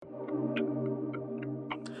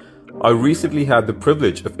I recently had the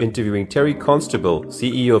privilege of interviewing Terry Constable,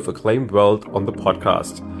 CEO of Acclaim Wealth, on the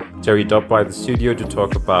podcast. Terry dropped by the studio to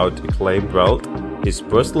talk about Acclaim Wealth, his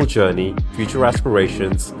personal journey, future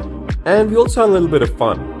aspirations, and we also had a little bit of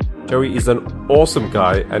fun. Terry is an awesome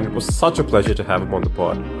guy, and it was such a pleasure to have him on the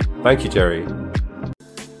pod. Thank you, Terry.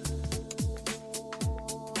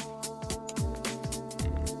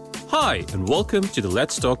 Hi, and welcome to the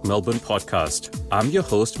Let's Talk Melbourne podcast. I'm your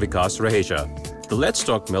host, Vikas Raheja. The Let's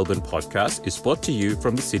Talk Melbourne podcast is brought to you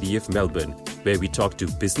from the city of Melbourne, where we talk to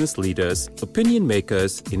business leaders, opinion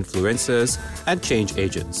makers, influencers, and change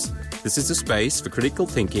agents. This is a space for critical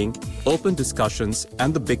thinking, open discussions,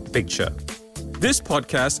 and the big picture. This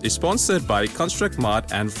podcast is sponsored by Construct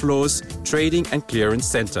Mart and Floors Trading and Clearance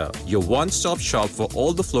Centre, your one-stop shop for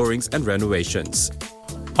all the floorings and renovations.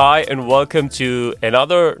 Hi, and welcome to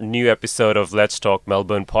another new episode of Let's Talk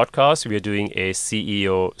Melbourne podcast. We are doing a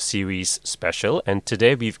CEO series special, and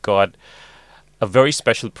today we've got a very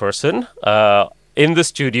special person in the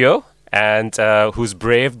studio and who's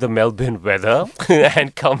braved the Melbourne weather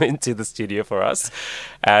and come into the studio for us.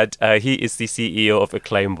 And he is the CEO of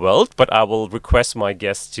Acclaim Wealth, but I will request my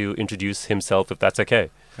guest to introduce himself if that's okay.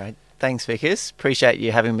 Great. Thanks, Vikas. Appreciate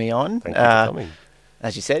you having me on. Thank you for coming.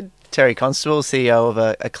 As you said, Terry Constable, CEO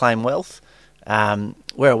of Acclaim Wealth.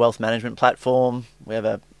 We're a wealth management platform. We have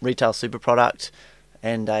a retail super product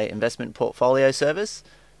and a investment portfolio service,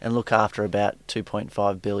 and look after about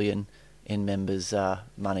 2.5 billion in members'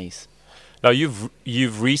 monies. Now,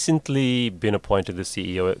 you've recently been appointed the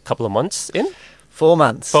CEO a couple of months in? 4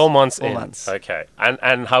 months. 4 months in. 4 months. Okay.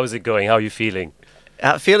 And how is it going? How are you feeling?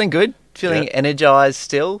 Feeling good. Feeling energized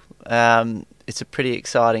still. It's a pretty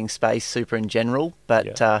exciting space, super in general,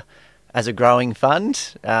 but as a growing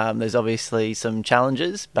fund, there's obviously some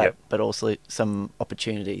challenges, but also some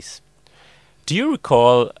opportunities. Do you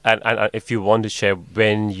recall, and if you want to share,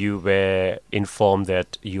 when you were informed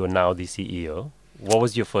that you are now the CEO, what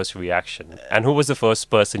was your first reaction? And who was the first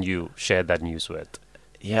person you shared that news with?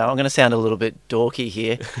 Yeah, I'm going to sound a little bit dorky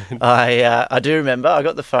here. I do remember I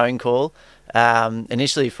got the phone call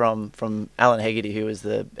initially from Alan Hegarty, who was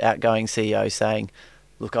the outgoing CEO, saying,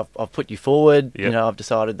 look, I've put you forward, I've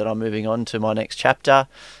decided that I'm moving on to my next chapter,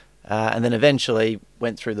 and then eventually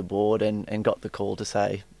went through the board and got the call to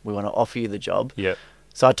say, we want to offer you the job.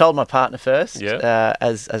 So I told my partner first,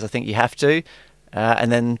 as I think you have to,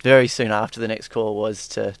 and then very soon after, the next call was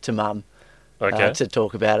to Mum to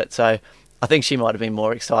talk about it. So I think she might have been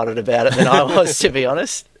more excited about it than I was, to be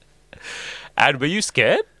honest. And were you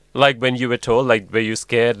scared? Like when you were told, were you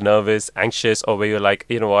scared, nervous, anxious, or were you like,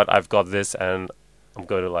 you know what, I've got this and I'm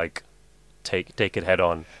going to take it head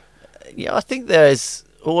on? Yeah, I think there's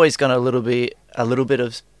always going to a little bit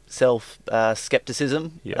of self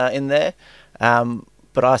skepticism in there,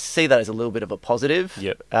 but I see that as a little bit of a positive.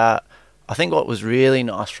 I think what was really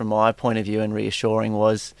nice from my point of view and reassuring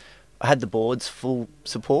was I had the board's full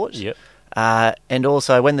support. And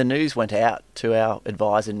also when the news went out to our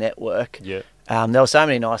advisor network, there were so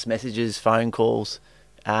many nice messages, phone calls,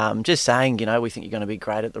 just saying, we think you're going to be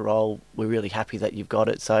great at the role. We're really happy that you've got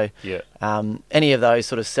it. So any of those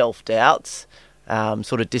sort of self-doubts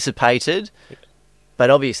sort of dissipated. But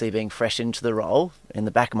obviously being fresh into the role, in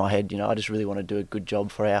the back of my head, I just really want to do a good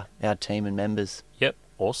job for our team and members.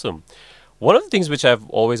 Awesome. One of the things which I've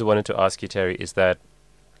always wanted to ask you, Terry, is that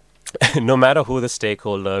no matter who the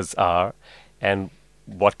stakeholders are and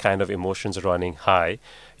what kind of emotions are running high,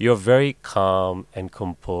 you're very calm and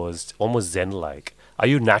composed, almost zen-like. Are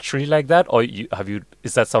you naturally like that, or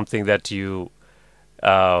is that something that you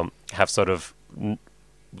have sort of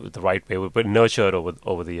the right way, but nurtured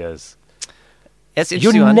over the years? That's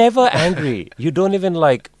You're never angry. You don't even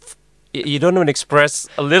you don't even express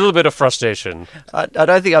a little bit of frustration. I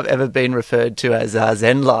don't think I've ever been referred to as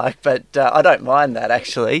zen-like, but I don't mind that,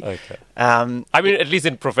 actually. Okay. I mean, at least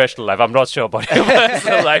in professional life. I'm not sure about your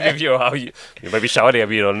personal life. If you may be shouting at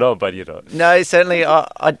me, you don't know, but No, certainly.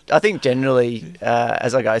 I think generally,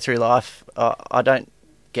 as I go through life, I don't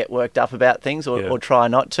get worked up about things or try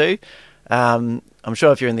not to. I'm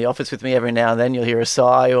sure if you're in the office with me every now and then, you'll hear a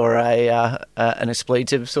sigh or an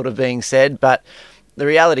expletive sort of being said, but the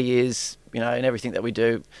reality is, in everything that we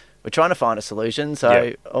do, we're trying to find a solution. So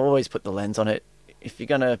I always put the lens on it. If you're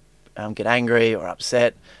going to get angry or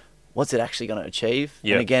upset, what's it actually going to achieve?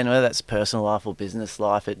 And again, whether that's personal life or business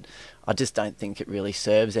life, I just don't think it really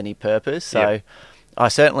serves any purpose. So I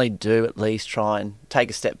certainly do at least try and take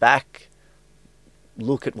a step back,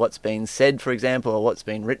 look at what's been said, for example, or what's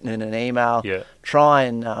been written in an email, try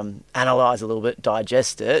and analyse a little bit,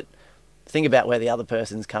 digest it, think about where the other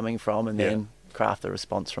person's coming from, and then craft the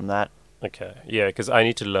response from that. Okay. Yeah, because I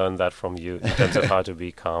need to learn that from you in terms of how to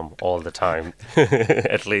be calm all the time.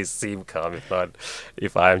 At least seem calm,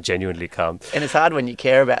 if I am genuinely calm. And it's hard when you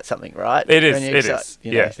care about something, right? It is.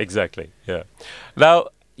 Yeah, exactly. Yeah. Now,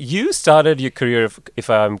 you started your career, if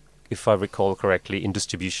I recall correctly, in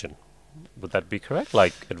distribution. Would that be correct?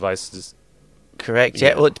 Like advice? Correct.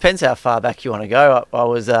 Yeah. Well, it depends how far back you want to go. I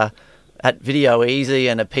was at Video Easy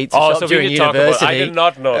and a pizza shop during university. I did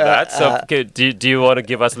not know that. So, do you want to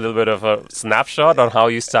give us a little bit of a snapshot on how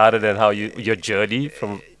you started and how your journey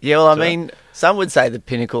from? Yeah. Well, I mean, some would say the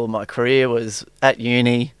pinnacle of my career was at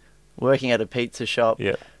uni, working at a pizza shop.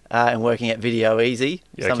 Yeah. And working at Video Easy.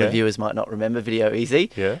 Some of the viewers might not remember Video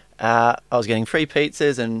Easy. Yeah. I was getting free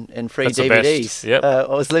pizzas and free That's DVDs. Yep. I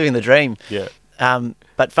was living the dream. Yeah.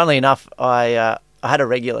 But funnily enough, I had a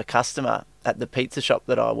regular customer at the pizza shop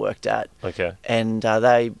that I worked at. Okay. And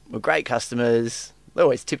they were great customers. They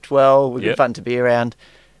always tipped well. Were good fun to be around.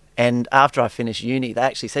 And after I finished uni, they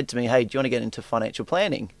actually said to me, "Hey, do you want to get into financial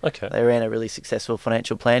planning?" Okay. They ran a really successful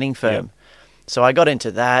financial planning firm. So I got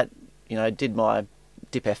into that, did my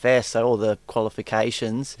DIP-FS, so all the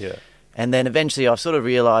qualifications. Yeah. And then eventually I sort of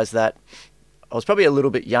realised that I was probably a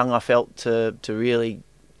little bit young, I felt, to really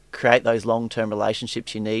create those long-term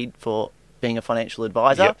relationships you need for being a financial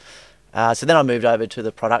advisor. So then I moved over to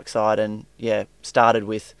the product side and, started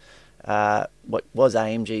with what was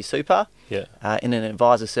AMG Super in an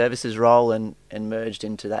advisor services role and merged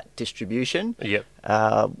into that distribution,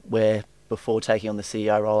 where before taking on the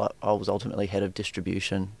CEO role, I was ultimately head of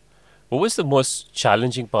distribution. What was the most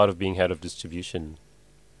challenging part of being head of distribution?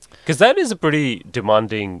 Because that is a pretty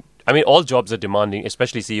demanding... I mean, all jobs are demanding,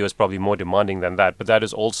 especially CEO is probably more demanding than that, but that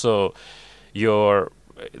is also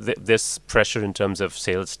this pressure in terms of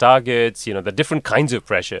sales targets, the different kinds of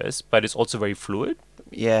pressures, but it's also very fluid.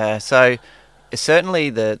 Yeah, so certainly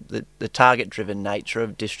the target-driven nature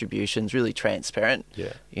of distribution is really transparent.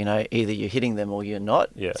 Yeah. Either you're hitting them or you're not.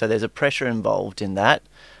 Yeah. So there's a pressure involved in that.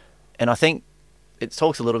 And I think it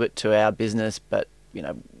talks a little bit to our business, but,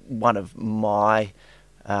 one of my,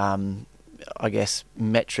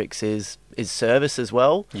 metrics is service as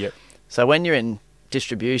well. Yep. So when you're in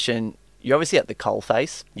distribution, you're obviously at the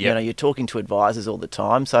coalface. Yep. You're talking to advisors all the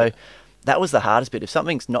time. So that was the hardest bit. If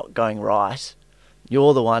something's not going right,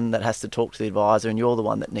 you're the one that has to talk to the advisor and you're the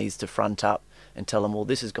one that needs to front up and tell them, well,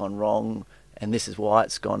 this has gone wrong and this is why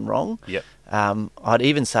it's gone wrong. Yep. I'd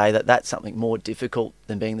even say that that's something more difficult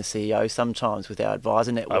than being the CEO sometimes with our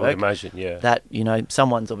advisor network. I would imagine, That,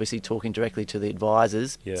 someone's obviously talking directly to the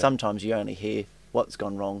advisors. Yeah. Sometimes you only hear what's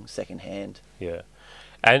gone wrong secondhand. Yeah.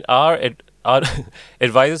 And our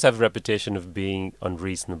advisors have a reputation of being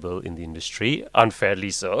unreasonable in the industry,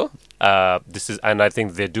 unfairly so. And I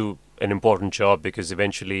think they do an important job because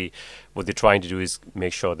eventually what they're trying to do is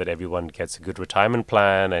make sure that everyone gets a good retirement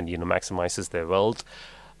plan and maximizes their wealth.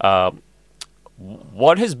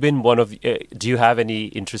 What has been one of do you have any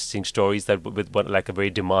interesting stories that with like a very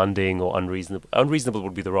demanding or unreasonable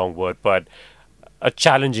would be the wrong word, but a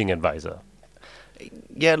challenging advisor?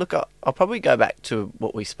 Yeah, look, I'll probably go back to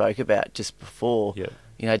what we spoke about just before.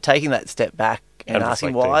 Yeah. Taking that step back and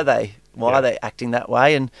asking why are they acting that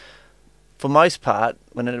way. And for most part,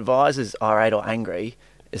 when an advisor's irate or angry,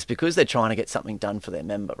 it's because they're trying to get something done for their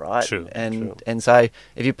member, right? True. And so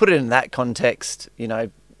if you put it in that context,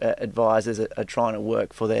 advisors are trying to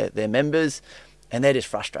work for their members and they're just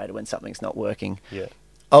frustrated when something's not working. Yeah.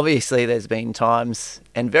 Obviously, there's been times,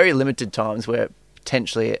 and very limited times, where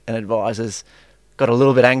potentially an advisor's got a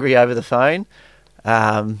little bit angry over the phone.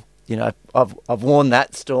 I've worn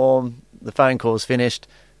that storm, the phone call's finished,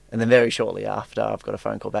 and then very shortly after, I've got a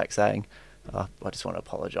phone call back saying, I just want to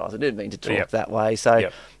apologise. I didn't mean to talk that way. So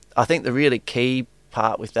I think the really key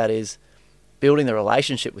part with that is building the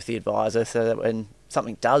relationship with the advisor so that when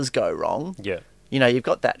something does go wrong, you've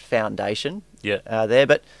got that foundation there.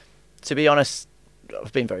 But to be honest,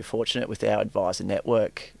 I've been very fortunate with our advisor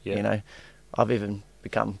network. I've even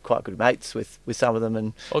become quite good mates with some of them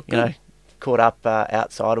and, caught up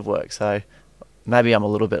outside of work. So maybe I'm a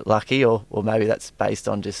little bit lucky or maybe that's based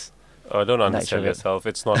on just... Oh, don't undersell yourself.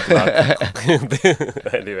 It's not luck.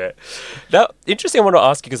 Anyway. Now, interesting, I want to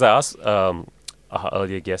ask you, because I asked our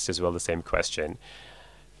earlier guest as well the same question.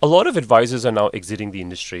 A lot of advisors are now exiting the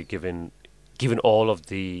industry given all of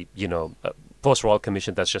the, post-royal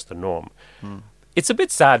commission, that's just the norm. It's a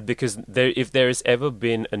bit sad because if there has ever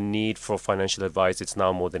been a need for financial advice, it's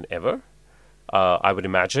now more than ever, I would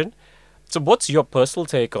imagine. So what's your personal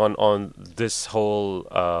take on this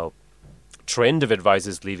whole trend of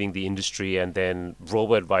advisors leaving the industry and then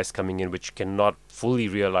robo-advice coming in, which cannot fully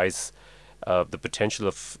realize the potential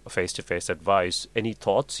of face-to-face advice? Any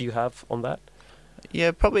thoughts you have on that?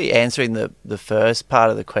 Yeah, probably answering the first part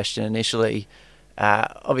of the question initially.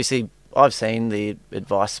 Obviously, I've seen the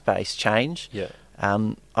advice space change. Yeah.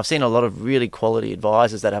 I've seen a lot of really quality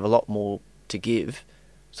advisors that have a lot more to give,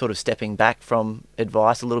 sort of stepping back from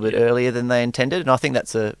advice a little bit earlier than they intended, and I think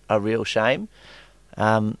that's a real shame.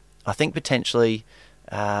 I think potentially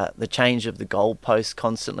the change of the goalposts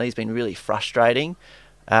constantly has been really frustrating.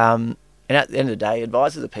 And at the end of the day,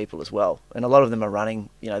 advisors are people as well, and a lot of them are running,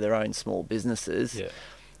 their own small businesses. Yeah.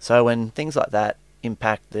 So when things like that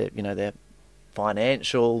impact their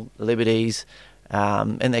financial liberties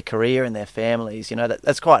and their career and their families,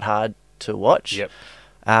 that's quite hard to watch. Yep.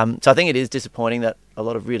 So I think it is disappointing that a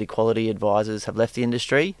lot of really quality advisors have left the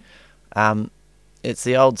industry. It's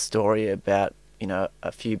the old story about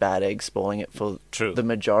a few bad eggs spoiling it for the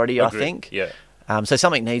majority. Agreed. I think. Yeah. So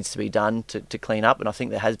something needs to be done to clean up, and I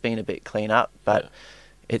think there has been a bit clean up, but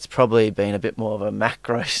it's probably been a bit more of a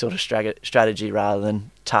macro sort of strategy rather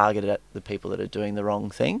than targeted at the people that are doing the wrong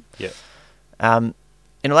thing. Yeah.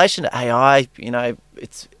 In relation to AI,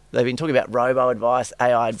 they've been talking about robo advice,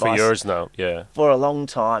 AI advice for years now. Yeah. For a long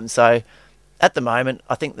time. So at the moment,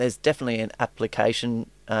 I think there's definitely an application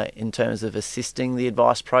in terms of assisting the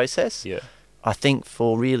advice process. Yeah. I think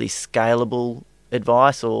for really scalable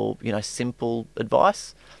advice or simple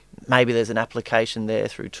advice, maybe there's an application there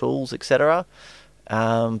through tools, etc.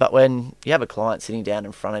 But when you have a client sitting down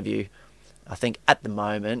in front of you, I think at the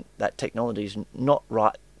moment that technology is not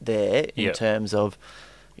right there in terms of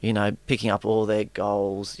picking up all their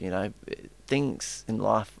goals. Things in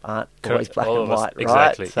life aren't always black and white, right?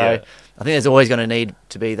 Exactly. So I think there's always going to need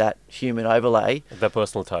to be that human overlay, that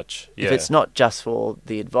personal touch. Yeah. If it's not just for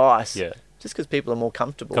the advice, just because people are more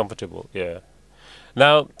comfortable. Yeah.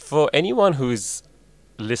 Now, for anyone who's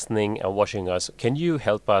listening and watching us, can you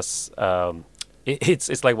help us?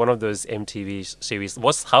 It's like one of those MTV series.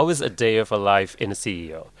 How is a day of a life in a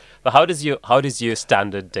CEO? But how does your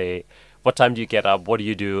standard day? What time do you get up? What do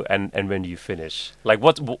you do? And when do you finish? Like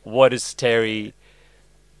what is Terry's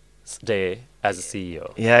day as a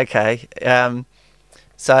CEO? Yeah. Okay.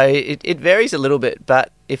 So it varies a little bit,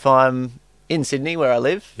 but if I'm in Sydney where I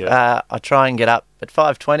live, I try and get up at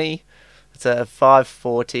 5:20. It's a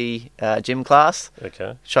 5:40 gym class.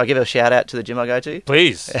 Okay. Should I give a shout out to the gym I go to?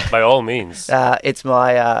 Please, by all means. It's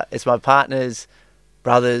my partner's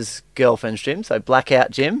brother's girlfriend's gym, so Blackout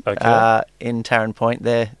Gym in Tarrant Point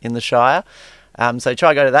there in the Shire. So try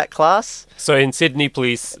to go to that class. So in Sydney,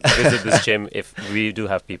 please visit this gym if we do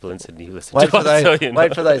have people in Sydney who listen to us.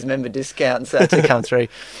 Wait for those member discounts to come through.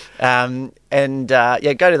 Go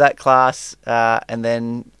to that class and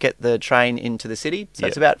then get the train into the city. So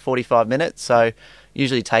it's about 45 minutes. So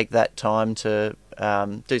usually take that time to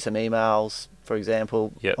do some emails, for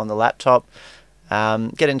example, on the laptop.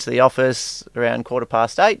 Get into the office around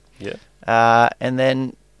 8:15. And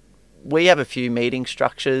then we have a few meeting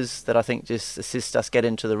structures that I think just assist us get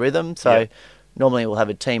into the rhythm. So normally we'll have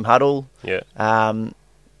a team huddle.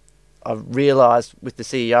 I've realised with the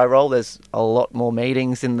CEO role, there's a lot more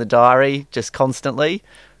meetings in the diary just constantly.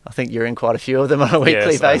 I think you're in quite a few of them on a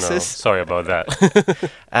weekly basis. I know. Sorry about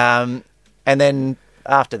that. And then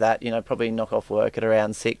after that, probably knock off work at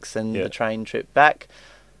around 6 and the train trip back.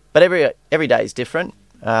 But every day is different.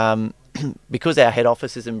 Because our head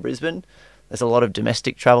office is in Brisbane, there's a lot of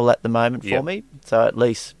domestic travel at the moment for me. So at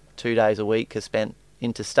least 2 days a week are spent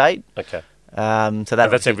interstate. Okay. So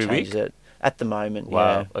that's every week? At the moment,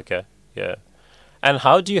 Wow. Okay. Yeah. And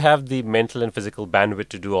how do you have the mental and physical bandwidth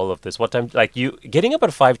to do all of this? What time, you getting up at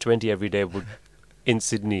 5:20 every day in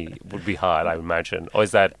Sydney would be hard, I imagine. Or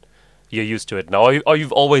is that you're used to it now? Or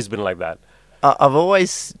you've always been like that? I've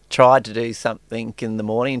always tried to do something in the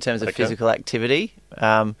morning in terms of physical activity.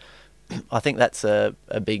 I think that's a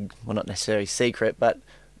big, well, not necessarily secret, but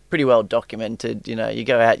pretty well documented. You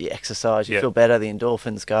go out, you exercise, you feel better, the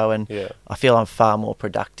endorphins go, and I feel I'm far more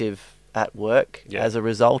productive at work as a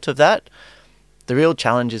result of that. The real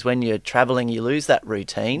challenge is when you're travelling, you lose that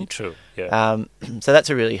routine. True, yeah. So that's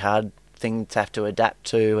a really hard thing to have to adapt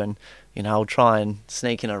to, and I'll try and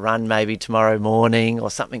sneak in a run maybe tomorrow morning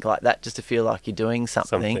or something like that just to feel like you're doing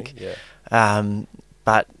something.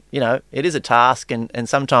 But, it is a task, and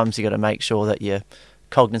sometimes you got to make sure that you're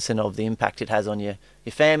cognizant of the impact it has on your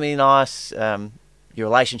family life, your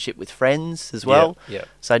relationship with friends as well.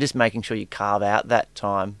 So just making sure you carve out that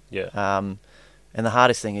time. And the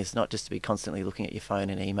hardest thing is not just to be constantly looking at your phone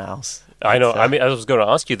and emails. I know. I was going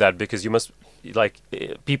to ask you that because you must,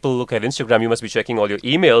 people look at Instagram, you must be checking all your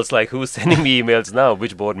emails, like who's sending me emails now,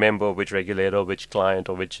 which board member, which regulator, which client,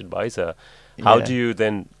 or which advisor. How do you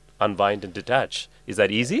then unwind and detach? Is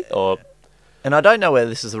that easy or? And I don't know whether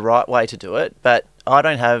this is the right way to do it, but I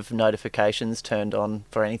don't have notifications turned on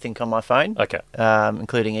for anything on my phone,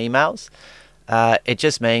 including emails. It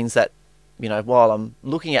just means that, while I'm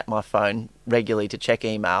looking at my phone regularly to check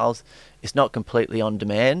emails, it's not completely on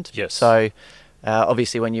demand. Yes. So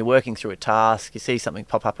obviously when you're working through a task, you see something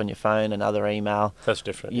pop up on your phone, another email. That's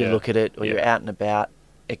different. You look at it, or you're out and about.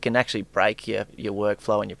 It can actually break your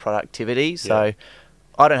workflow and your productivity. So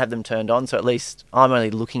I don't have them turned on. So at least I'm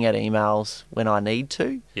only looking at emails when I need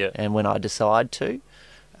to and when I decide to.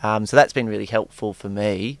 So that's been really helpful for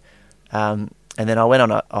me. And then I went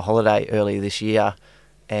on a holiday earlier this year,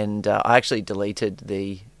 and I actually deleted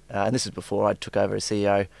and this is before I took over as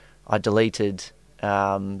CEO, I deleted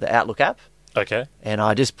the Outlook app. Okay. And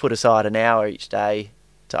I just put aside an hour each day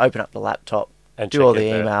to open up the laptop and do all the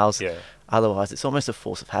emails. Yeah. Otherwise, it's almost a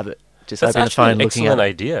force of habit. Just open the phone, looking at it. That's actually an excellent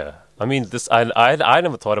idea. I mean, I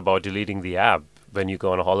never thought about deleting the app when you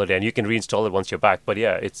go on a holiday, and you can reinstall it once you're back. But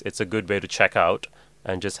yeah, it's a good way to check out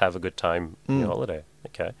and just have a good time on your holiday.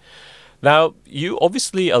 Okay. Now, you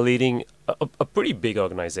obviously are leading a pretty big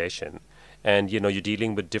organization, and you're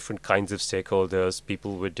dealing with different kinds of stakeholders,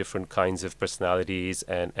 people with different kinds of personalities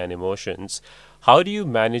and emotions. How do you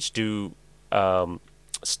manage to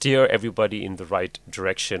steer everybody in the right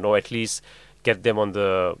direction, or at least get them on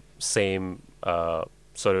the same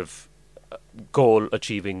sort of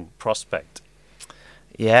goal-achieving prospect?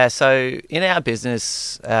 Yeah, so in our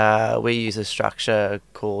business, we use a structure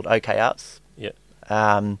called OKRs. Yeah.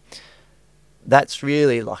 That's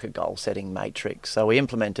really like a goal-setting matrix. So we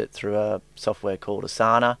implement it through a software called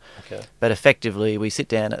Asana. Okay. But effectively, we sit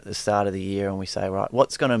down at the start of the year and we say, right,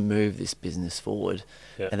 what's going to move this business forward?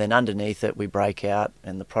 Yeah. And then underneath it, we break out,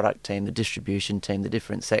 and the product team, the distribution team, the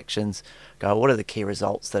different sections go, what are the key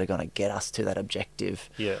results that are going to get us to that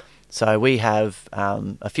objective? Yeah. So we have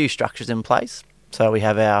a few structures in place. So we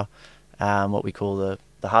have our what we call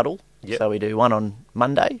the huddle. Yep. So we do one on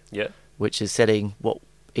Monday, which is setting what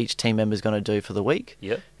each team member is going to do for the week.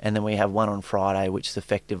 Yep. And then we have one on Friday, which is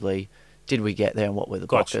effectively, did we get there and what were the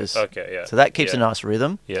blockers? Okay, yeah. So that keeps a nice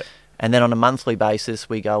rhythm. Yeah. And then on a monthly basis,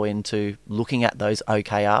 we go into looking at those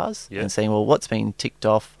OKRs and seeing, well, what's been ticked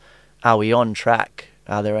off? Are we on track?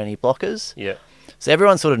 Are there any blockers? Yeah. So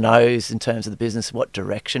everyone sort of knows in terms of the business what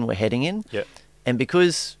direction we're heading in. Yeah. And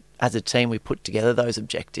because as a team we put together those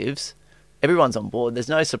objectives, everyone's on board. There's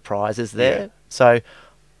no surprises there. Yeah. So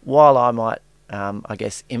while I might I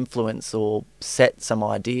guess, influence or set some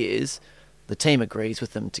ideas, the team agrees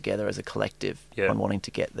with them together as a collective on wanting to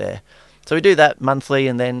get there. So we do that monthly,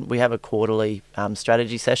 and then we have a quarterly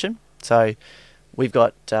strategy session. So we've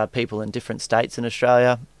got people in different states in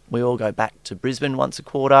Australia. We all go back to Brisbane once a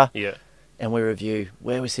quarter, and we review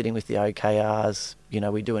where we're sitting with the OKRs.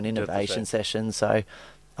 We do an innovation session. So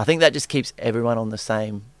I think that just keeps everyone on the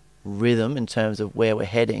same rhythm in terms of where we're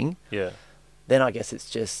heading. Yeah. Then I guess it's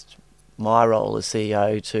just my role as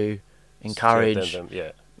CEO to encourage,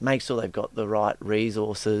 make sure they've got the right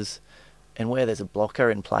resources, and where there's a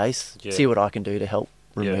blocker in place, see what I can do to help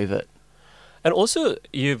remove it. And also,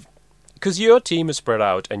 because your team is spread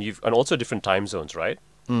out, and also different time zones, right?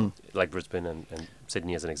 Like Brisbane and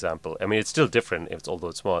Sydney as an example. I mean, it's still different, although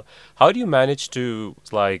it's small. How do you manage to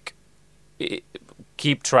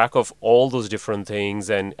keep track of all those different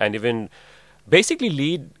things and even basically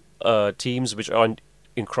lead teams which are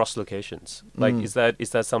in cross locations? Is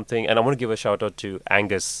that something? And I want to give a shout out to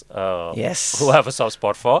Angus, yes, who I have a soft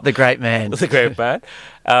spot for, the great man. The great man.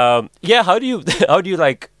 How do you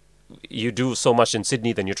you do so much in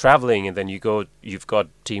Sydney, then you're traveling, and then you've got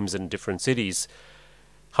teams in different cities.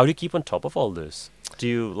 How do you keep on top of all this? Do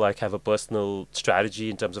you have a personal strategy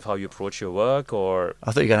in terms of how you approach your work, or?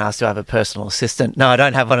 I thought you were going to ask, do I have a personal assistant? No, I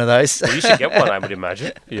don't have one of those. Well, you should get one, I would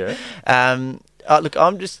imagine. Yeah. Look,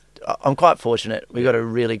 I'm quite fortunate. We've got a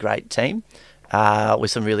really great team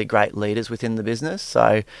with some really great leaders within the business.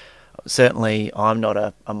 So certainly I'm not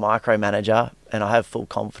a micromanager, and I have full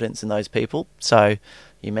confidence in those people. So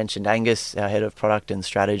you mentioned Angus, our head of product and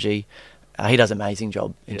strategy. He does an amazing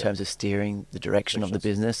job in terms of steering the direction of the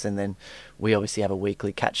business. And then we obviously have a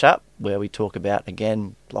weekly catch-up where we talk about,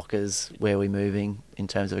 again, blockers, where we're moving in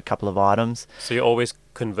terms of a couple of items. So you're always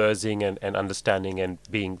conversing and understanding and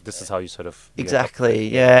being, this is how you sort of... Exactly,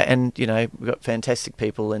 yeah. And, we've got fantastic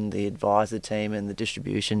people in the advisor team and the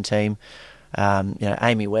distribution team.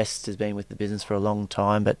 Amy West has been with the business for a long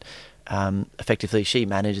time, but effectively she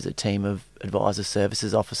manages a team of advisor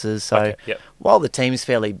services officers. So while the team's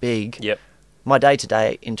fairly big, my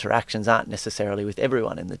day-to-day interactions aren't necessarily with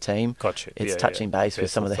everyone in the team. Gotcha. It's touching base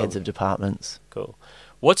with some of the heads of departments. Cool.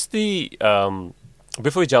 What's the...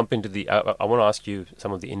 before we jump into I want to ask you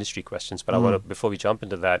some of the industry questions, but before we jump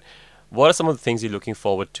into that, What are some of the things you're looking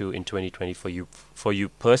forward to in 2020 for you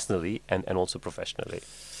personally and also professionally?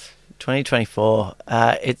 2024,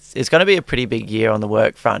 it's going to be a pretty big year on the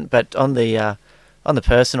work front, but on the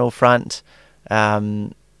personal front,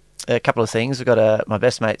 a couple of things. We've got my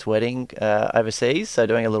best mate's wedding overseas, so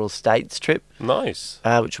doing a little States trip. Nice.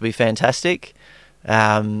 Which will be fantastic.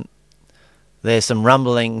 There's some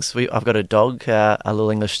rumblings. I've got a dog, a little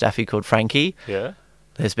English Staffy called Frankie. Yeah.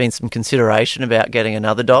 There's been some consideration about getting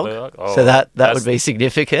another dog, oh, so that would be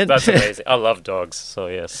significant. That's amazing. I love dogs, so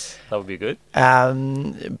yes, that would be good.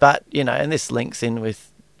 But and this links in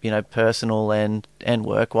with personal and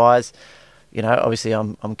work-wise. Obviously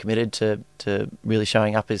I'm committed to really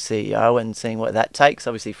showing up as CEO and seeing what that takes.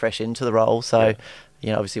 Obviously fresh into the role, so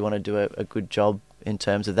obviously want to do a good job in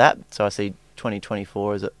terms of that. So I see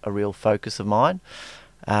 2024 as a real focus of mine.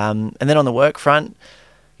 And then on the work front,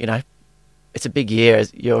 it's a big year.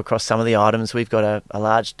 As you're across some of the items, we've got a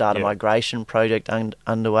large data migration project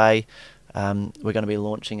underway. We're going to be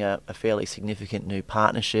launching a fairly significant new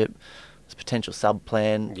partnership. There's potential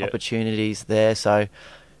sub-plan opportunities there. So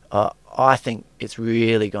I think it's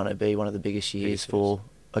really going to be one of the biggest years for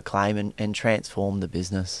Acclaim and transform the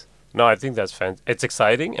business. No, I think that's it's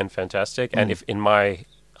exciting and fantastic. And if in my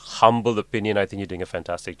humble opinion, I think you're doing a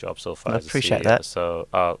fantastic job so far. I appreciate that. So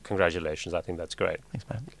congratulations. I think that's great. Thanks,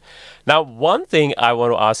 man. Now, one thing I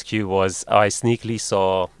want to ask you was I sneakily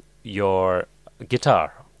saw your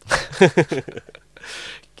guitar.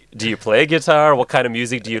 Do you play guitar? What kind of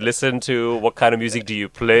music do you listen to? What kind of music do you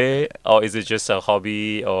play? Or is it just a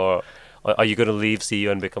hobby? Or are you going to leave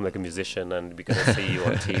CEO and become like a musician and we're going to see you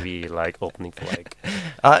on TV like opening for like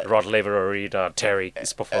Rod Laver Arena, Terry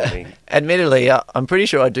is performing? Admittedly, I'm pretty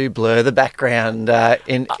sure I do blur the background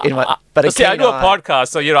in my... But see, I do a podcast,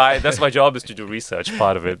 so that's my job is to do research,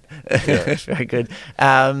 part of it. Yeah. Very good.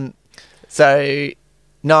 So,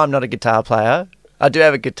 no, I'm not a guitar player. I do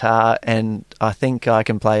have a guitar, and I think I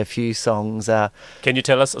can play a few songs. Can you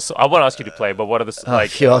tell us? So I won't ask you to play, but what are the I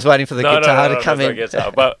was waiting for the guitar to come in.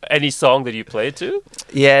 Guitar, but any song that you play to?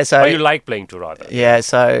 Yeah, so... Or you like playing to, rather? Yeah,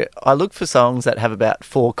 so I look for songs that have about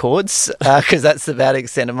 4 chords, because that's about the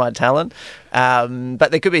extent of my talent.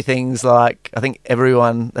 But there could be things like, I think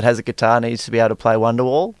everyone that has a guitar needs to be able to play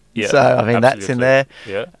Wonderwall. Yeah, so, I mean, that's in there.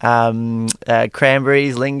 Yeah.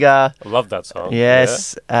 Cranberries, Linger. I love that song.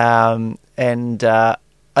 Yes. Yeah. And the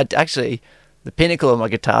pinnacle of my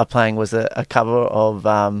guitar playing was a cover of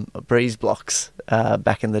Breeze Blocks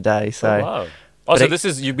back in the day. So, wow. Oh, so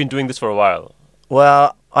you've been doing this for a while?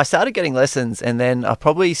 Well, I started getting lessons and then I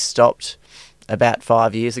probably stopped about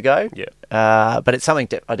 5 years ago. Yeah. But it's something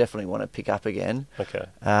I definitely want to pick up again. Okay.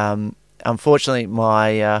 Unfortunately,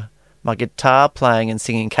 my guitar playing and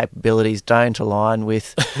singing capabilities don't align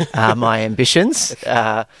with my ambitions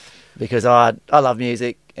because I love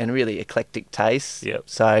music and really eclectic tastes. Yep.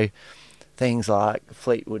 So things like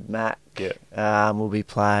Fleetwood Mac we'll be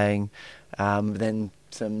playing, then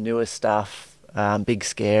some newer stuff, Big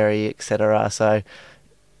Scary, etc. So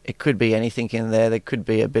it could be anything in there. There could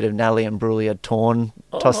be a bit of Natalie Imbruglia Torn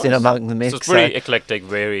tossed in among the mix. So it's pretty eclectic,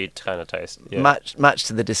 varied kind of taste. Yeah. Much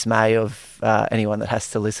to the dismay of anyone that has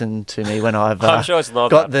to listen to me when I've I'm sure it's not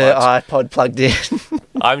got that the much. iPod plugged in.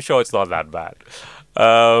 I'm sure it's not that bad.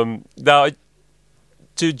 Now,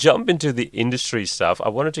 to jump into the industry stuff, I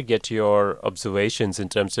wanted to get your observations in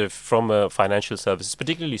terms of from financial services,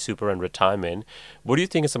 particularly super and retirement. What do you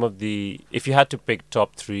think are some of if you had to pick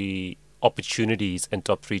top 3 opportunities and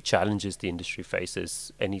top 3 challenges the industry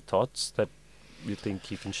faces, any thoughts that you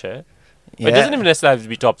think you can share? Yeah. It doesn't even necessarily have to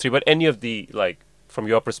be top 3, but any of the, from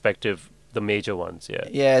your perspective, the major ones, yeah.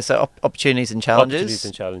 Yeah, so opportunities and challenges. Opportunities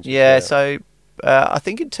and challenges, yeah. So I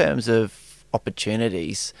think in terms of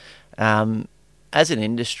opportunities, as an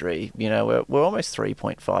industry, we're almost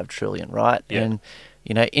 3.5 trillion, right? Yeah. And,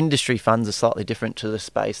 industry funds are slightly different to the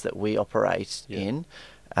space that we operate in.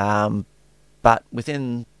 But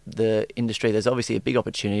within the industry, there's obviously a big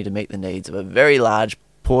opportunity to meet the needs of a very large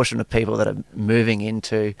portion of people that are moving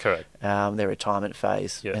into their retirement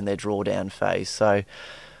phase and their drawdown phase. So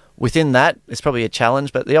within that, it's probably a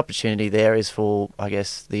challenge, but the opportunity there is for, I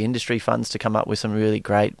guess, the industry funds to come up with some really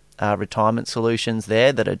great retirement solutions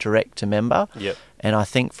there that are direct to member. Yep. And I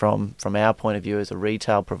think from our point of view as a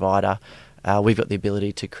retail provider, we've got the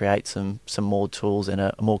ability to create some more tools and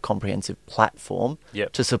a more comprehensive platform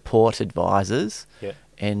to support advisors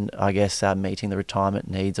and, I guess, meeting the retirement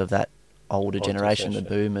needs of that older generation, the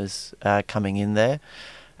boomers coming in there.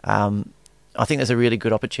 I think there's a really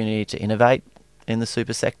good opportunity to innovate in the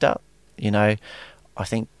super sector. I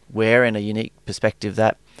think we're in a unique perspective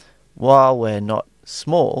that while we're not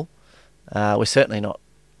small, we're certainly not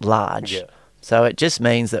large, So it just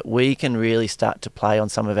means that we can really start to play on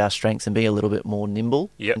some of our strengths and be a little bit more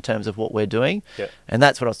nimble in terms of what we're doing. And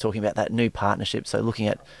that's what I was talking about, that new partnership. So looking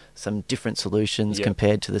at some different solutions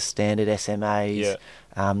compared to the standard SMAs,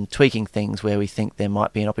 tweaking things where we think there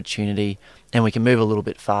might be an opportunity and we can move a little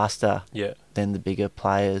bit faster than the bigger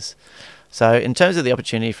players. So in terms of the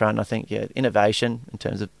opportunity front, I think, innovation in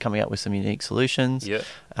terms of coming up with some unique solutions.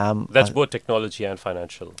 That's both technology and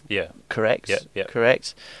financial. Correct.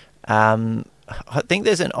 Correct. I think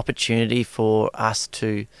there's an opportunity for us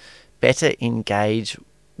to better engage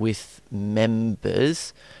with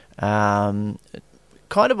members, kind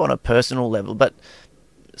of on a personal level, but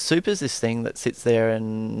super's this thing that sits there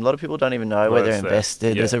and a lot of people don't even know where they're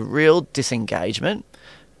invested. There's a real disengagement,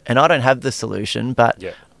 and I don't have the solution, but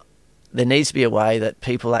there needs to be a way that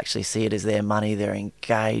people actually see it as their money, they're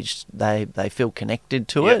engaged, they feel connected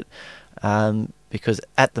to it, because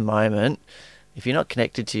at the moment, if you're not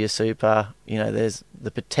connected to your super, there's the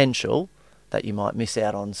potential that you might miss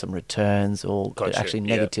out on some returns or could actually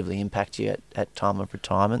negatively impact you at time of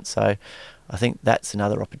retirement. So I think that's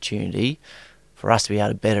another opportunity for us to be able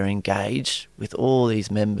to better engage with all these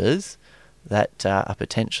members that are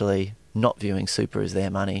potentially not viewing super as their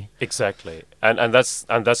money. Exactly. And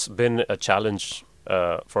that's been a challenge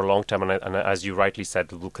for a long time, and as you rightly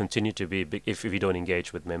said, it will continue to be big if we don't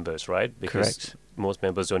engage with members, right? Because most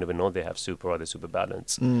members don't even know they have super or they're super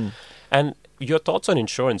balanced. And your thoughts on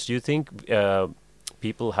insurance? Do you think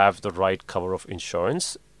people have the right cover of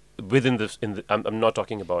insurance within I'm not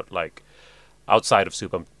talking about like outside of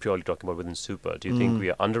super. I'm purely talking about within super. Do you think we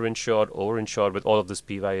are underinsured, overinsured with all of this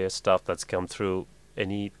PYS stuff that's come through?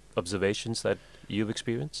 Any observations that you've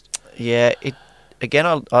experienced?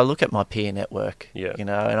 Again, I look at my peer network, and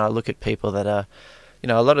I look at people that are,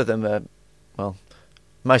 a lot of them are,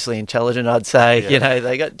 mostly intelligent, I'd say.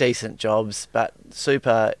 They got decent jobs, but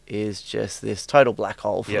super is just this total black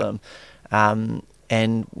hole for them.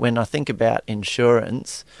 And when I think about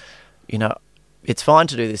insurance, it's fine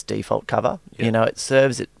to do this default cover. It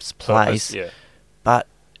serves its place, but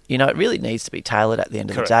it really needs to be tailored at the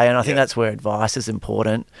end of the day, and I think that's where advice is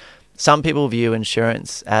important. Some people view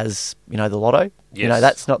insurance as, the lotto.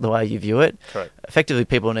 That's not the way you view it. Effectively,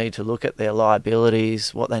 people need to look at their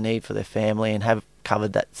liabilities, what they need for their family, and have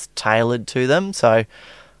covered that's tailored to them. So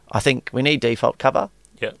I think we need default cover.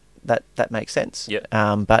 That makes sense.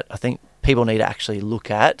 But I think people need to actually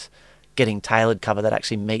look at getting tailored cover that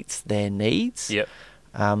actually meets their needs.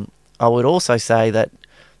 I would also say that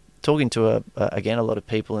talking to, again, a lot of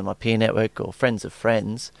people in my peer network or friends of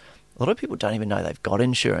friends, a lot of people don't even know they've got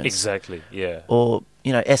insurance. Exactly, Or,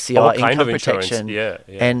 SCI, income protection.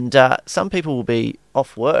 And some people will be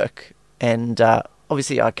off work, and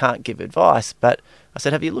obviously I can't give advice, but I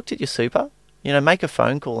said, have you looked at your super? Make a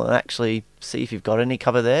phone call and actually see if you've got any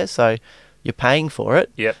cover there. So you're paying for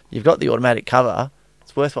it. You've got the automatic cover.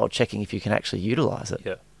 It's worthwhile checking if you can actually utilise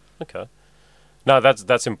it. Okay. No,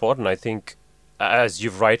 that's important. I think, as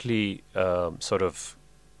you've rightly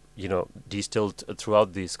distilled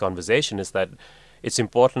throughout this conversation, is that it's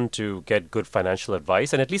important to get good financial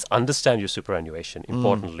advice and at least understand your superannuation,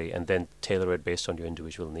 importantly, and then tailor it based on your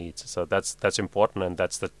individual needs. So that's important, and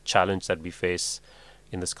that's the challenge that we face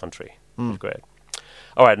in this country. Great.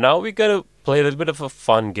 All right, now we're going to play a little bit of a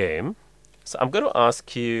fun game. So I'm going to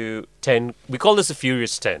ask you 10, we call this a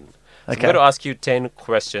Furious 10. So I'm going to ask you 10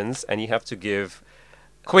 questions, and you have to give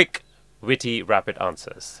quick, witty, rapid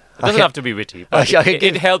answers. It doesn't have to be witty, but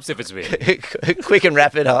it helps if it's witty. Quick and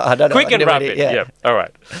rapid, I don't know. Quick and rapid, All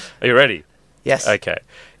right. Are you ready? Yes. Okay.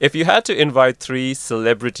 If you had to invite 3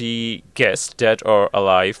 celebrity guests, dead or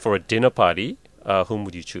alive, for a dinner party, whom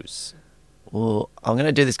would you choose? Well, I'm going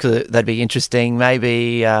to do this because that'd be interesting.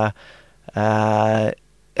 Maybe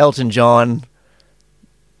Elton John,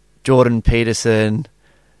 Jordan Peterson,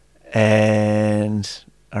 and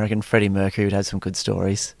I reckon Freddie Mercury would have some good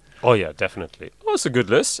stories. Oh, yeah, definitely. Oh, it's a good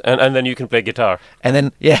list. And then you can play guitar. And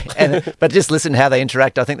then, but just listen to how they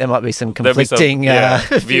interact. I think there might be some conflicting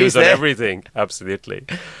views on everything. Absolutely.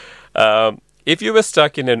 If you were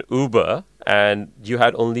stuck in an Uber and you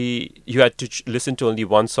had to listen to only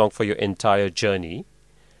one song for your entire journey,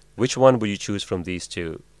 which one would you choose from these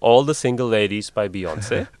two? All the Single Ladies by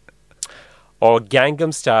Beyonce or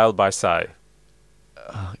Gangnam Style by Psy?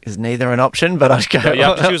 Is neither an option, but I'd go you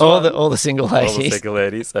have to choose all the Single Ladies. All the Single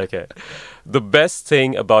Ladies, okay. The best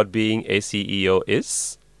thing about being a CEO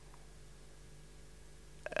is?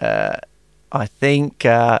 I think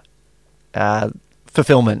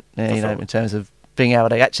fulfillment, in terms of being able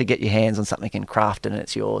to actually get your hands on something and craft it and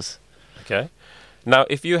it's yours. Okay. Now,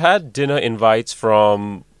 if you had dinner invites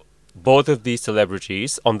from both of these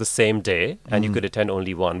celebrities on the same day and you could attend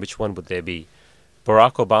only one, which one would they be?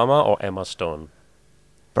 Barack Obama or Emma Stone?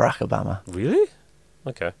 Barack Obama. Really?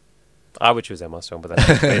 Okay. I would choose Emma Stone, but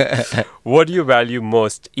that's okay. What do you value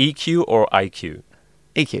most, EQ or IQ?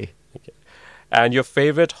 EQ. Okay. And your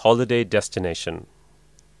favorite holiday destination?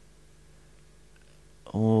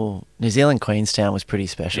 Oh, New Zealand, Queenstown was pretty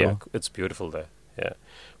special. Yeah, it's beautiful there. Yeah.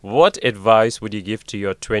 What advice would you give to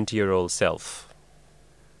your 20-year-old self?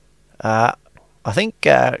 I think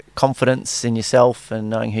confidence in yourself and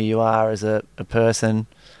knowing who you are as a person.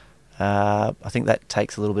 I think that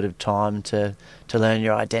takes a little bit of time to learn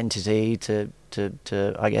your identity, to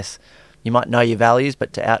I guess, you might know your values,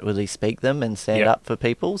 but to outwardly speak them and stand up for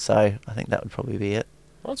people. So I think that would probably be it.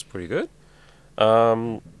 That's pretty good.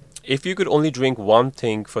 If you could only drink one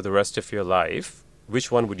thing for the rest of your life,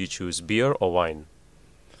 which one would you choose, beer or wine?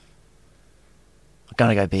 I'm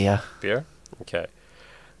going to go beer. Beer? Okay.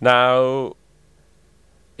 Now,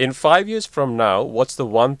 in 5 years from now, what's the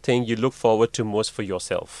one thing you look forward to most for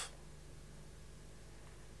yourself?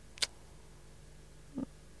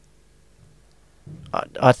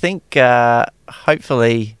 I think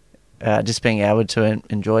hopefully just being able to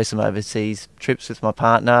enjoy some overseas trips with my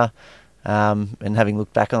partner, and having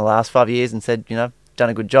looked back on the last 5 years and said, done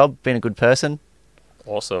a good job, been a good person.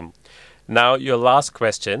 Awesome. Now, your last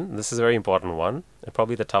question. This is a very important one, and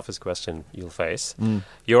probably the toughest question you'll face.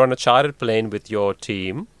 You're on a chartered plane with your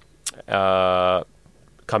team,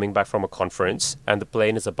 coming back from a conference, and the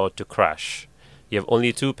plane is about to crash. You have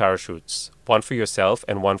only 2 parachutes, one for yourself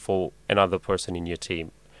and one for another person in your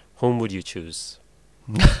team. Whom would you choose?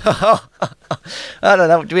 I don't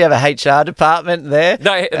know. Do we have a HR department there?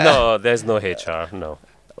 No, there's no HR. No.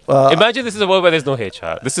 Well, imagine this is a world where there's no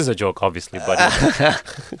HR. This is a joke, obviously, but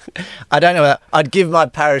I don't know. I'd give my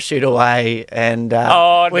parachute away, and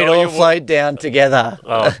we'd all float down together.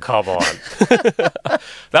 Oh, come on.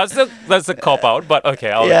 That's a cop out, but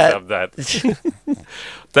okay, I'll accept that.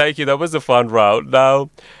 Thank you. That was a fun round. Now,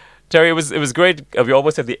 Terry, it was great. We're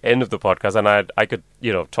almost at the end of the podcast, and I could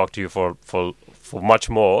talk to you for much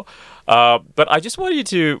more. But I just want you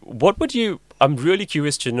to. I'm really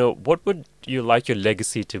curious to know, what would you like your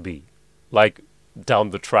legacy to be? Like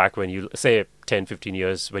down the track, when you say 10, 15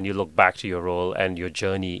 years, when you look back to your role and your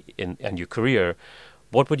journey and your career,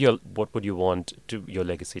 what would you want your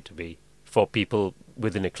legacy to be for people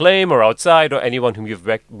within Acclaim or outside, or anyone whom you've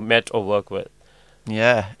met or worked with?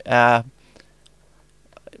 Yeah. I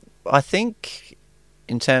think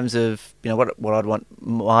in terms of what I'd want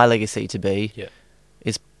my legacy to be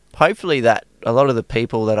is hopefully that a lot of the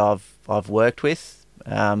people that I've worked with,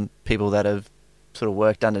 people that have sort of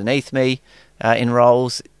worked underneath me in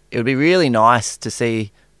roles, it would be really nice to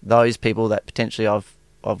see those people that potentially I've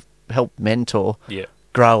helped mentor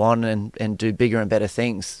grow on and do bigger and better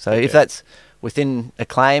things. So if that's within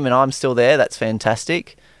Acclaim and I'm still there, that's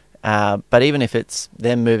fantastic. But even if it's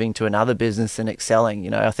them moving to another business and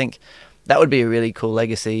excelling, I think that would be a really cool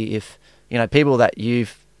legacy if, people that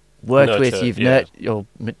you've worked with, you've or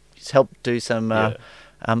helped do some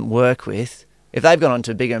work with, if they've gone on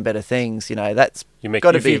to bigger and better things, that's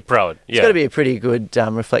got to be proud. It's got to be a pretty good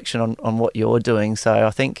reflection on what you're doing. So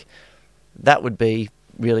I think that would be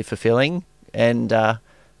really fulfilling. And I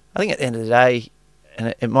think at the end of the day,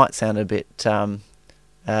 and it might sound a bit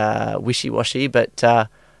wishy-washy, but I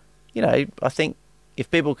think if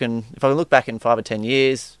I can look back in 5 or 10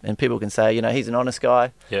 years and people can say, he's an honest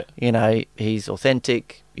guy, he's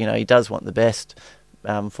authentic, he does want the best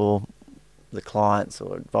for the clients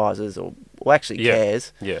or advisors or actually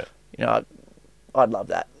cares. I'd love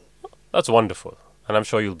that. That's wonderful, and I'm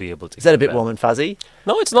sure you'll be able to. Is that a bit warm and fuzzy?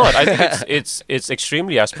 No, it's not. I think it's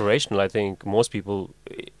extremely aspirational. I think most people.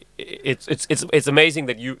 It's amazing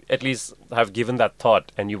that you at least have given that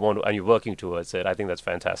thought and you're working towards it. I think that's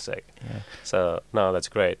fantastic. So no, that's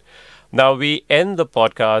great. Now we end the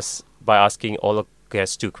podcast by asking all the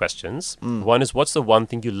guests 2 questions. One is, what's the one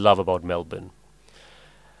thing you love about Melbourne?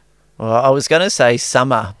 Well, I was going to say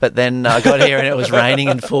summer, but then I got here and it was raining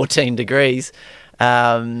and 14 degrees.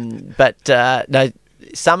 But no,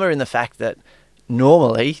 summer in the fact that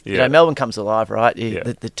normally, Melbourne comes alive, right?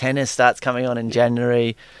 The tennis starts coming on in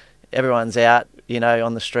January. Everyone's out,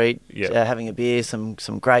 on the street, having a beer, some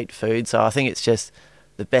great food. So I think it's just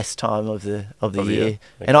the best time of the year. Okay.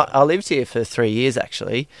 And I lived here for 3 years,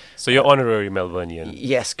 actually. So you're honorary Melburnian?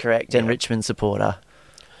 Yes, correct, and Richmond supporter.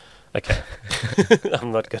 Okay.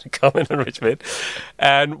 I'm not going to comment on Richmond.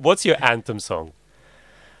 And what's your anthem song?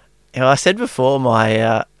 I said before,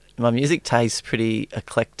 my music tastes pretty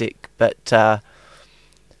eclectic, but I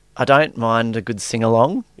I don't mind a good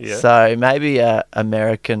sing-along. Yeah. So maybe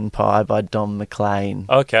American Pie by Don McLean.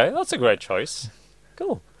 Okay, that's a great choice.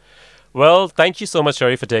 Cool. Well, thank you so much,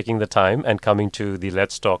 Terry, for taking the time and coming to the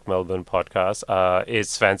Let's Talk Melbourne podcast.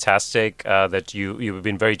 It's fantastic that you've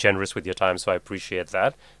been very generous with your time, so I appreciate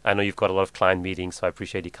that. I know you've got a lot of client meetings, so I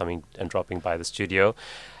appreciate you coming and dropping by the studio.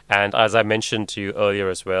 And as I mentioned to you earlier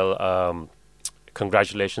as well,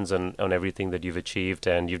 congratulations on everything that you've achieved,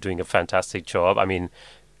 and you're doing a fantastic job. I mean,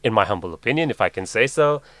 in my humble opinion, if I can say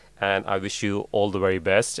so. And I wish you all the very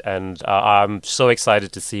best. And I'm so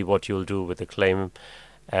excited to see what you'll do with Acclaim.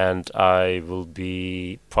 And I will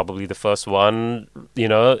be probably the first one,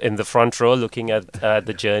 in the front row looking at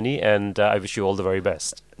the journey. And I wish you all the very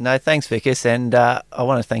best. No, thanks, Vikas. And I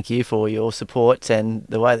want to thank you for your support and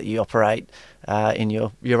the way that you operate in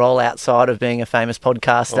your role outside of being a famous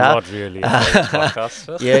podcaster. Well, not really a famous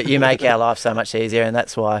podcaster. You make our life so much easier. And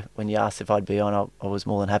that's why when you asked if I'd be on, I was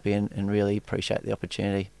more than happy and really appreciate the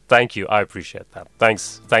opportunity. Thank you. I appreciate that.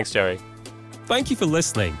 Thanks, Jerry. Thank you for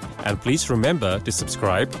listening, and please remember to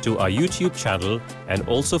subscribe to our YouTube channel and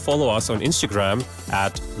also follow us on Instagram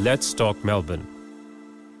at Let's Talk Melbourne.